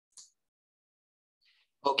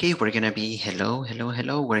Okay, we're gonna be hello.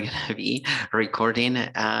 We're gonna be recording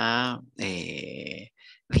the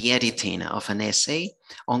editing of an essay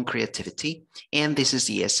on creativity, and this is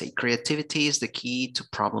the essay. Creativity is the key to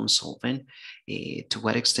problem solving. To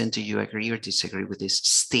what extent do you agree or disagree with this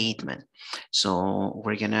statement? So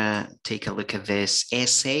we're gonna take a look at this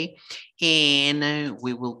essay, and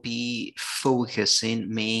we will be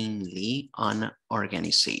focusing mainly on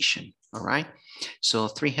organization. All right. So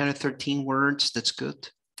 313 words, that's good.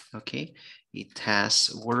 Okay, it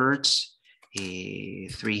has words,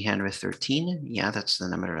 313. Yeah, that's the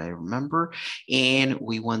number I remember. And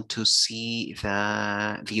we want to see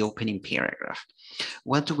the opening paragraph.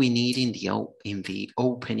 What do we need in the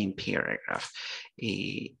opening paragraph?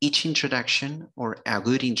 Each introduction or a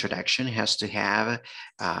good introduction has to have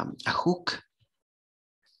a hook,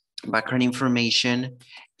 background information,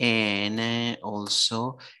 and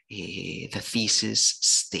also the thesis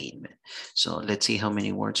statement. So let's see how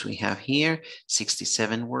many words we have here.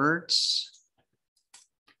 67 words.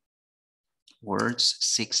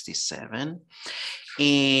 67.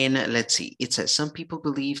 And let's see, it says some people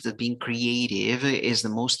believe that being creative is the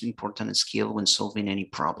most important skill when solving any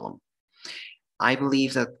problem. I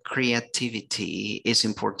believe that creativity is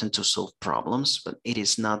important to solve problems, but it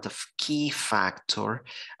is not the key factor,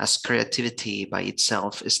 as creativity by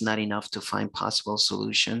itself is not enough to find possible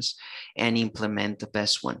solutions and implement the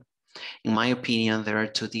best one. In my opinion, there are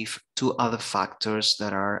two other factors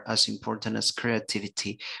that are as important as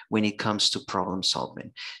creativity when it comes to problem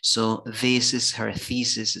solving. So this is her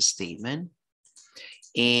thesis statement.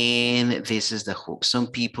 And this is the hook. Some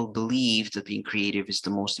people believe that being creative is the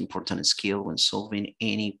most important skill when solving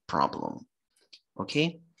any problem.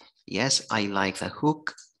 Okay. Yes, I like the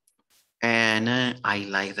hook. And I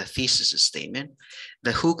like the thesis statement.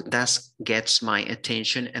 The hook thus gets my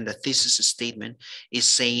attention, and the thesis statement is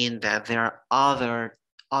saying that there are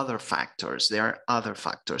other factors. There are other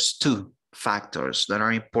factors, two factors that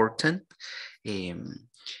are important. Um,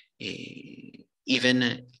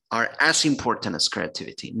 Even are as important as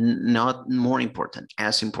creativity, not more important,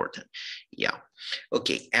 as important. Yeah.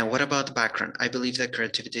 Okay. And what about the background? I believe that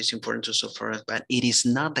creativity is important to so far, but it is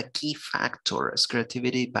not the key factor, as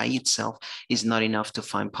creativity by itself is not enough to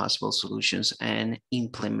find possible solutions and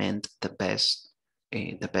implement the best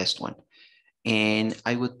one. And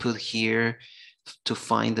I would put here to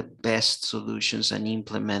find the best solutions and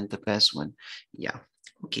implement the best one. Yeah.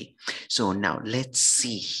 Okay. So now let's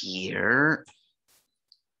see here.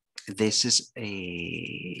 This is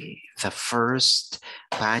the first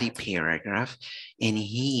body paragraph. And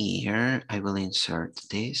here I will insert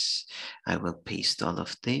this. I will paste all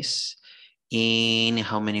of this. And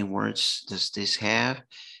how many words does this have?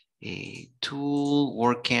 A tool,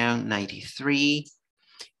 word count 93.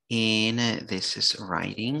 And this is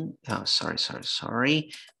writing. Oh, sorry.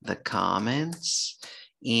 The comments.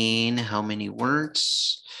 And how many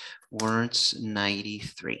words? Words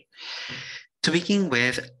 93. To begin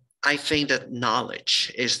with, I think that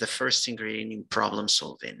knowledge is the first ingredient in problem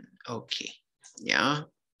solving. Okay, yeah,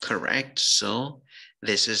 correct. So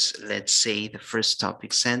this is, let's say, the first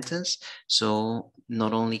topic sentence. So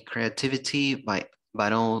not only creativity, but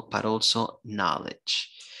also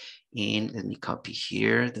knowledge. And let me copy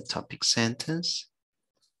here the topic sentence.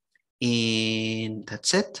 And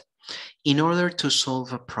that's it. In order to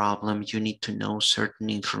solve a problem, you need to know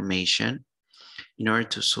certain information. In order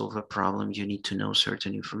to solve a problem, you need to know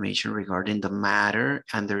certain information regarding the matter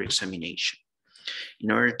under examination.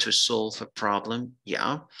 In order to solve a problem,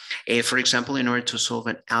 yeah. For example, in order to solve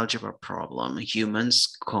an algebra problem,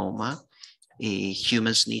 humans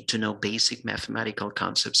need to know basic mathematical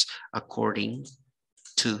concepts according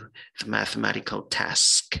to the mathematical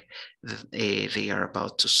task they are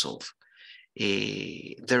about to solve.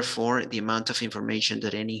 Therefore, the amount of information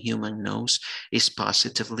that any human knows is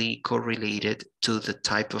positively correlated to the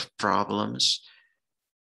type of problems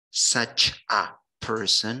such a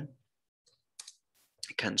person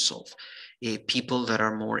can solve. People that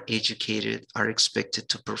are more educated are expected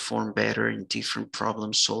to perform better in different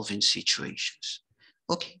problem-solving situations.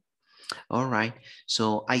 Okay. All right.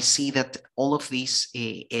 So I see that all of this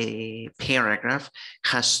paragraph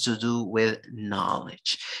has to do with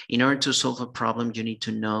knowledge. In order to solve a problem, you need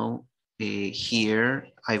to know here,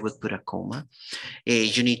 I would put a comma.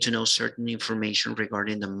 You need to know certain information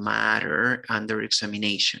regarding the matter under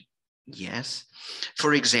examination. Yes.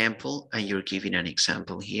 For example, and you're giving an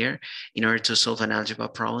example here, in order to solve an algebra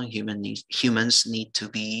problem, humans need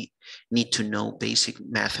to know basic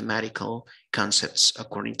mathematical concepts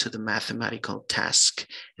according to the mathematical task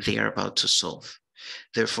they are about to solve.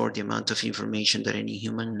 Therefore, the amount of information that any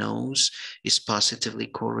human knows is positively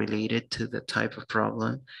correlated to the type of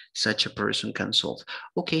problem such a person can solve.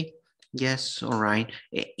 Okay, yes, all right.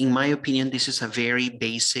 In my opinion, this is a very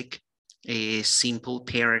basic, a simple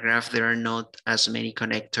paragraph. There are not as many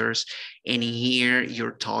connectors. And here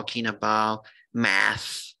you're talking about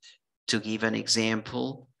math. To give an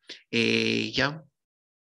example, yeah,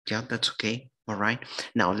 that's okay. All right.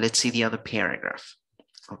 Now let's see the other paragraph.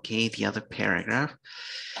 Okay, the other paragraph.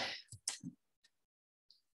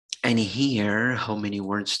 And here, how many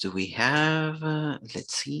words do we have?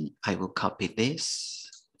 Let's see. I will copy this.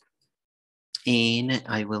 And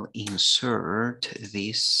I will insert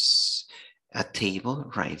this a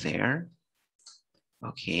table right there.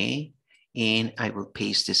 Okay. And I will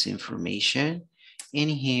paste this information. In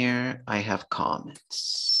here, I have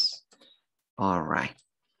comments. All right.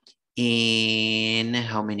 And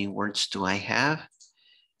how many words do I have?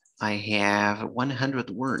 I have 100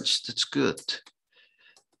 words. That's good.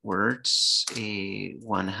 Words,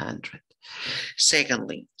 100.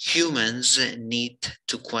 Secondly, humans need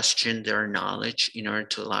to question their knowledge in order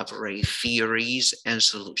to elaborate theories and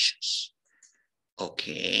solutions.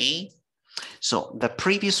 Okay. So the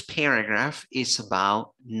previous paragraph is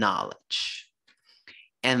about knowledge.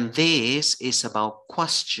 And this is about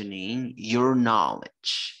questioning your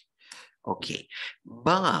knowledge. Okay,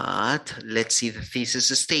 but let's see the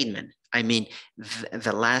thesis statement. I mean,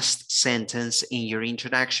 the last sentence in your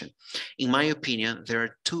introduction. In my opinion, there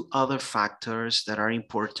are two other factors that are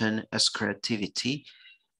important as creativity,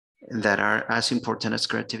 that are as important as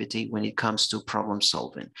creativity when it comes to problem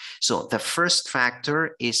solving. So the first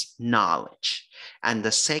factor is knowledge, and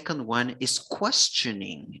the second one is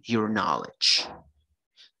questioning your knowledge.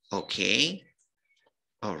 Okay,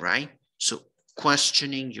 all right. So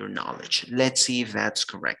questioning your knowledge. Let's see if that's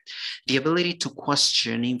correct. The ability to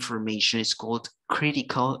question information is called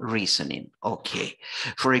critical reasoning. Okay.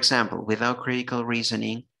 For example, without critical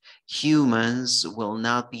reasoning, humans will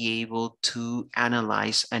not be able to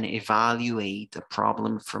analyze and evaluate a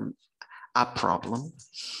problem from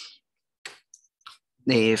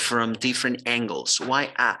from different angles. Why?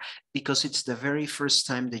 Because it's the very first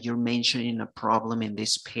time that you're mentioning a problem in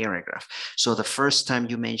this paragraph. So the first time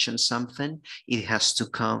you mention something, it has to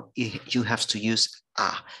come, you have to use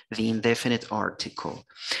the indefinite article.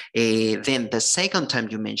 Then the second time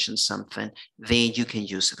you mention something, then you can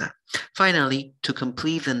use that. Finally, to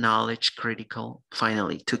complete the knowledge critical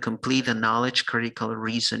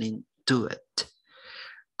reasoning, do it.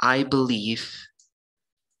 I believe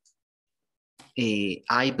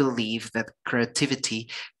that creativity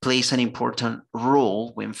plays an important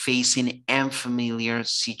role when facing unfamiliar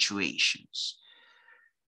situations.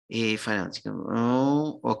 Okay,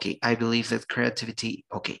 I believe that creativity,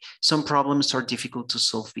 okay, some problems are difficult to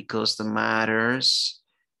solve because the matters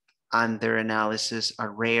and their analysis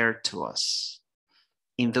are rare to us.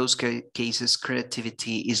 In those cases,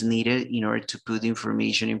 creativity is needed in order to put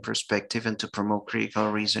information in perspective and to promote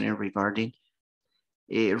critical reasoning regarding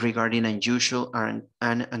unusual and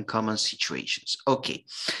uncommon situations. Okay,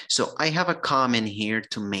 so I have a comment here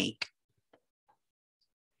to make.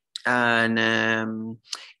 And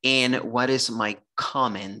what is my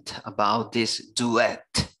comment about this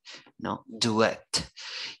duet? No, duet.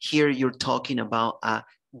 Here you're talking about a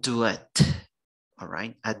duet, all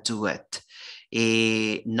right? A duet,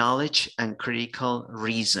 a knowledge and critical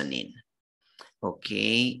reasoning.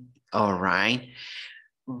 Okay, all right.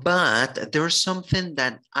 But there's something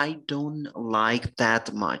that I don't like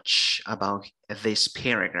that much about this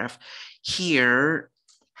paragraph. Here,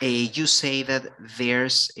 you say that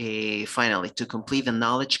there's finally, to complete the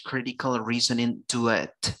knowledge critical reasoning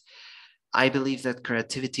duet. I believe that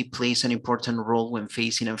creativity plays an important role when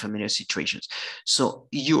facing unfamiliar situations. So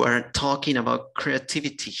you are talking about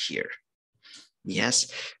creativity here. Yes.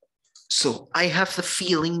 So I have the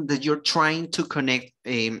feeling that you're trying to connect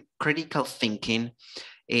critical thinking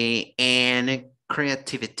and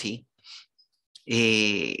creativity.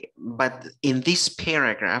 But in this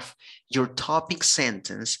paragraph, your topic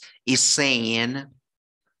sentence is saying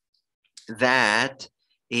that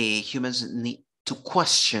humans need to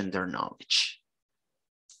question their knowledge.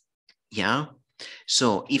 Yeah.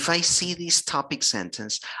 So if I see this topic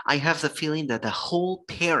sentence, I have the feeling that the whole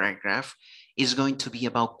paragraph is going to be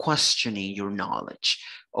about questioning your knowledge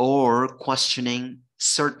or questioning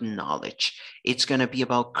certain knowledge. It's going to be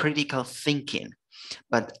about critical thinking.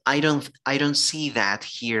 But I don't see that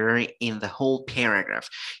here in the whole paragraph.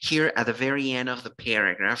 Here at the very end of the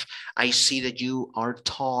paragraph, I see that you are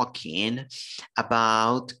talking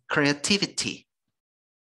about creativity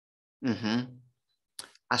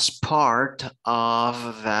as part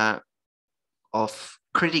of the of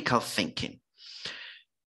critical thinking.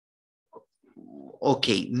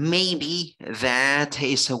 Okay, maybe that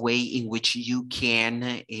is a way in which you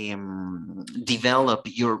can develop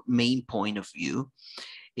your main point of view.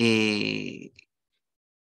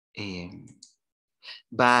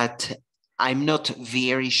 But I'm not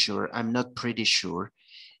very sure, I'm not pretty sure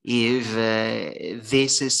if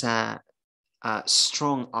this is a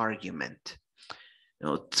strong argument, you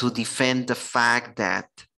know, to defend the fact that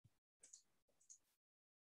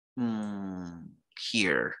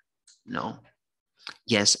here, no.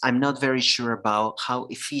 Yes, I'm not very sure about how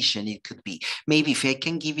efficient it could be. Maybe if I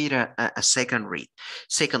can give it a second read.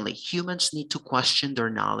 Secondly, humans need to question their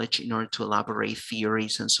knowledge in order to elaborate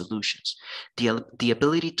theories and solutions. The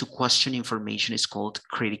ability to question information is called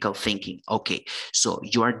critical thinking. Okay, so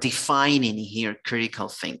you are defining here critical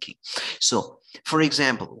thinking. So, for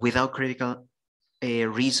example, without critical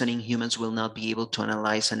reasoning, humans will not be able to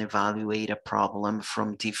analyze and evaluate a problem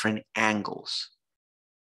from different angles.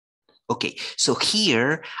 Okay, so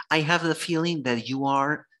here I have the feeling that you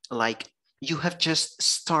are like, you have just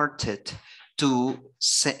started to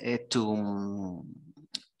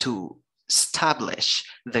establish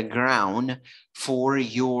the ground for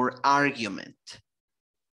your argument.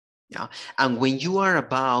 Yeah, and when you are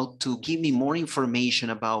about to give me more information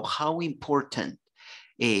about how important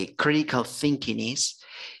critical thinking is,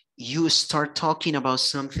 you start talking about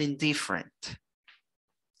something different.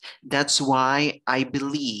 That's why I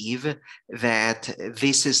believe that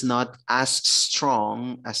this is not as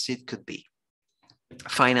strong as it could be.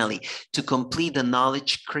 Finally, to complete the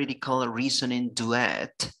knowledge critical reasoning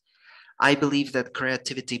duet, I believe that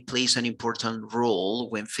creativity plays an important role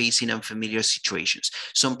when facing unfamiliar situations.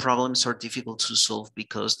 Some problems are difficult to solve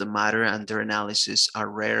because the matter and their analysis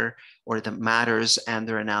are rare, or the matters and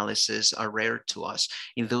their analysis are rare to us.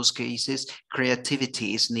 In those cases,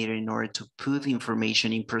 creativity is needed in order to put the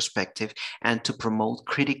information in perspective and to promote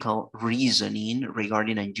critical reasoning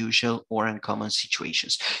regarding unusual or uncommon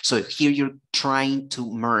situations. So here you're trying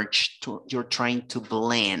to merge, you're trying to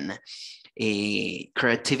blend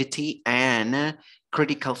creativity and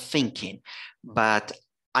critical thinking, but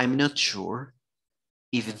I'm not sure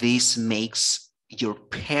if this makes your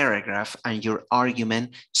paragraph and your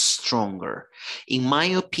argument stronger. In my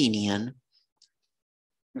opinion,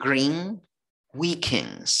 green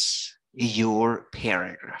weakens your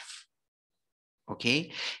paragraph.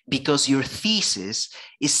 Okay, because your thesis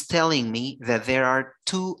is telling me that there are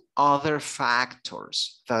two other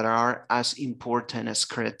factors that are as important as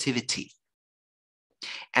creativity.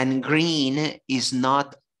 And green is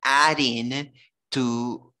not adding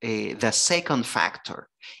to the second factor.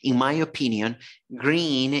 In my opinion,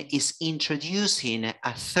 green is introducing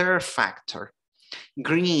a third factor.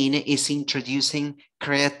 Green is introducing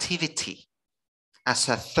creativity as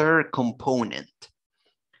a third component.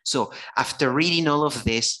 So after reading all of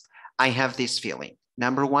this, I have this feeling.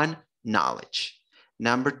 Number one, knowledge.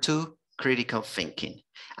 Number two, critical thinking.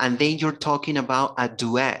 And then you're talking about a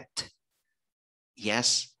duet.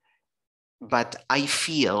 Yes, but I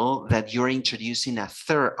feel that you're introducing a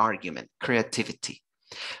third argument, creativity.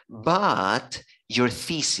 But your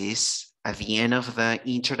thesis at the end of the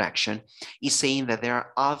introduction is saying that there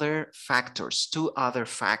are other factors, two other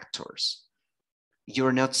factors.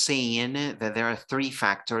 You're not saying that there are three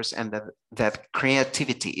factors and that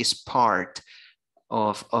creativity is part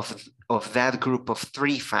of that group of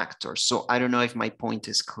three factors. So I don't know if my point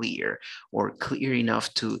is clear or clear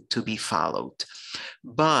enough to be followed.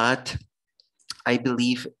 But I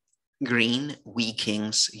believe green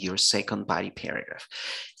weakens your second body paragraph.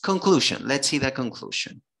 Conclusion, let's see the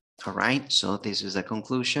conclusion. All right, so this is the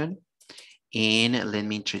conclusion. And let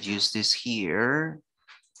me introduce this here.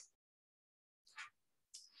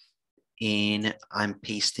 And I'm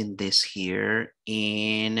pasting this here.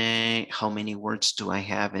 And how many words do I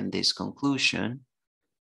have in this conclusion?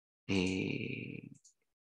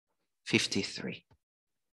 53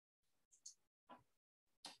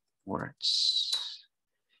 words.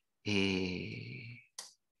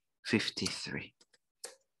 53.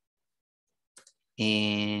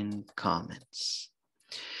 And comments.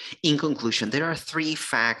 In conclusion, there are three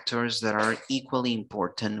factors that are equally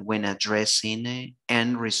important when addressing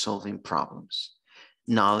and resolving problems: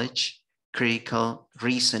 knowledge, critical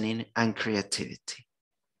reasoning, and creativity.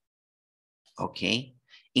 Okay.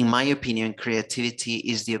 In my opinion, creativity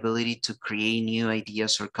is the ability to create new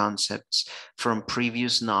ideas or concepts from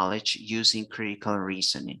previous knowledge using critical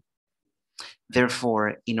reasoning.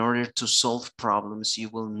 Therefore, in order to solve problems, you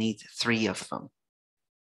will need three of them.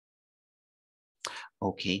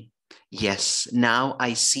 Okay, yes, now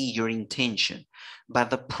I see your intention, but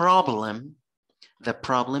the problem The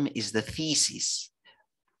problem is the thesis.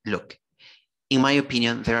 Look, in my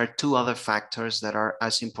opinion, there are two other factors that are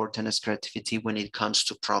as important as creativity when it comes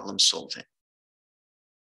to problem solving.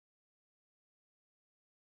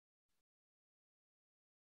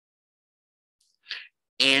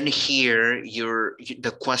 And here,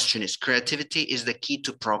 the question is, creativity is the key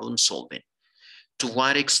to problem solving. To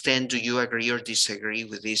what extent do you agree or disagree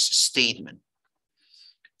with this statement?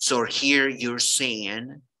 So here you're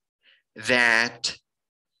saying that,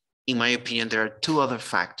 in my opinion, there are two other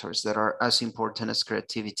factors that are as important as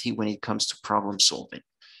creativity when it comes to problem solving.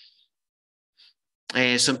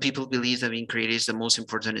 Some people believe that being creative is the most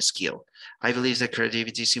important skill. I believe that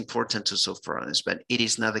creativity is important to solve problems, but it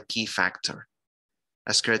is not a key factor,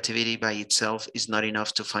 as creativity by itself is not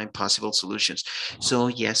enough to find possible solutions. So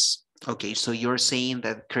yes, okay, so you're saying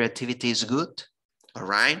that creativity is good, all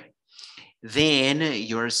right? Then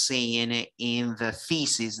you're saying in the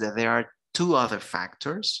thesis that there are two other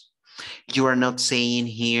factors. You are not saying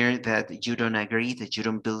here that you don't agree, that you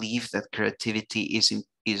don't believe that creativity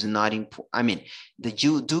is not important. I mean, that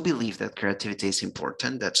you do believe that creativity is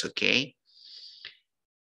important. That's okay.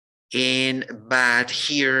 But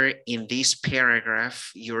here in this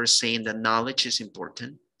paragraph, you're saying that knowledge is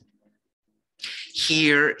important.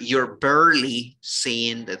 Here, you're barely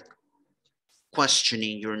saying that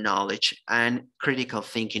questioning your knowledge and critical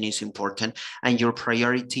thinking is important, and your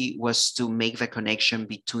priority was to make the connection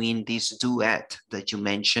between this duet that you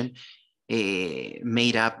mentioned,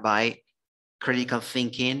 made up by critical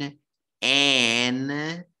thinking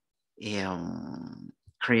and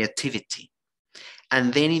creativity.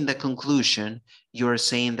 And then in the conclusion, you're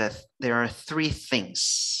saying that there are three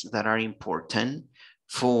things that are important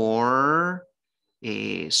for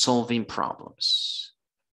solving problems.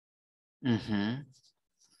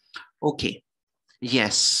 Okay.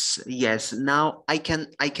 Yes. Now I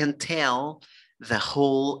can tell the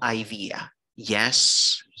whole idea.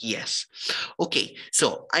 Yes. Okay.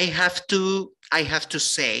 So I have to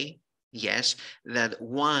say, yes, that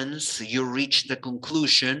once you reach the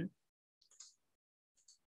conclusion,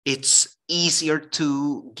 it's easier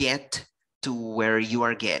to get to where you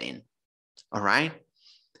are getting. All right.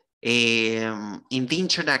 In the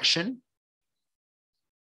introduction,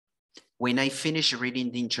 when I finish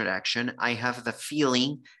reading the introduction, I have the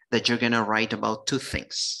feeling that you're going to write about two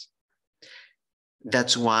things.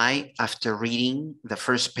 That's why after reading the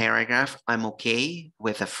first paragraph, I'm okay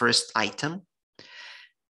with the first item.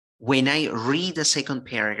 When I read the second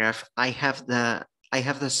paragraph, I have the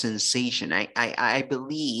sensation, I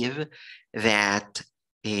believe that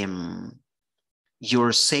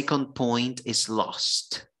your second point is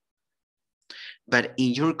lost. But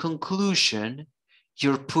in your conclusion,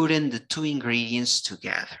 you're putting the two ingredients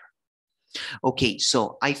together. Okay,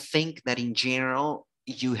 so I think that in general,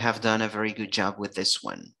 you have done a very good job with this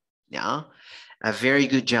one. Yeah, a very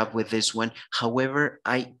good job with this one. However,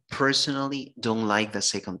 I personally don't like the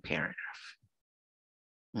second paragraph.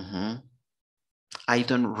 I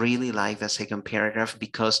don't really like the second paragraph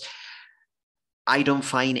because I don't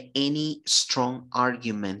find any strong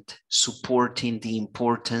argument supporting the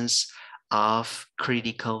importance of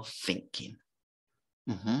critical thinking.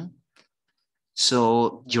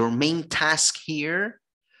 So your main task here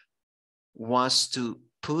was to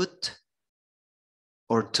put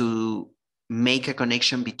or to make a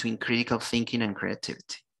connection between critical thinking and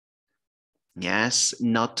creativity. Yes,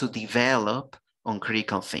 not to develop on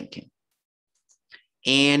critical thinking.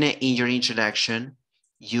 And in your introduction,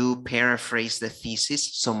 you paraphrase the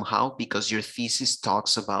thesis somehow because your thesis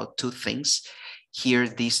talks about two things. Here,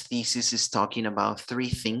 this thesis is talking about three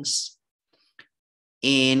things.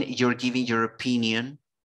 And you're giving your opinion.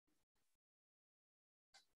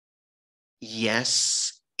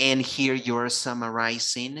 Yes. And here you're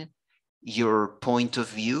summarizing your point of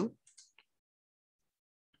view.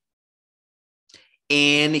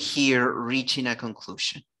 And here reaching a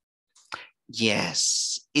conclusion.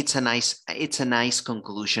 Yes, it's a nice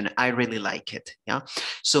conclusion. I really like it. Yeah.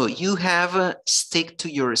 So you have stick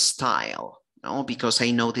to your style. No, because I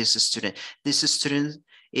know this student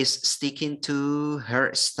is sticking to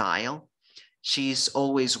her style. She's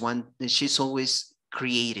always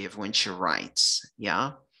creative when she writes.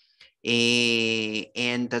 Yeah.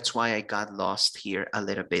 And that's why I got lost here a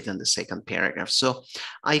little bit in the second paragraph. So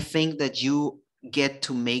I think that you get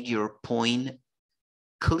to make your point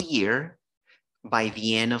clear by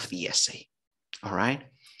the end of the essay. All right.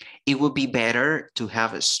 It would be better to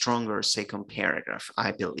have a stronger second paragraph,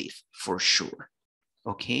 I believe, for sure.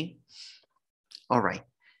 Okay. All right.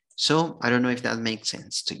 So I don't know if that makes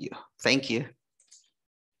sense to you. Thank you.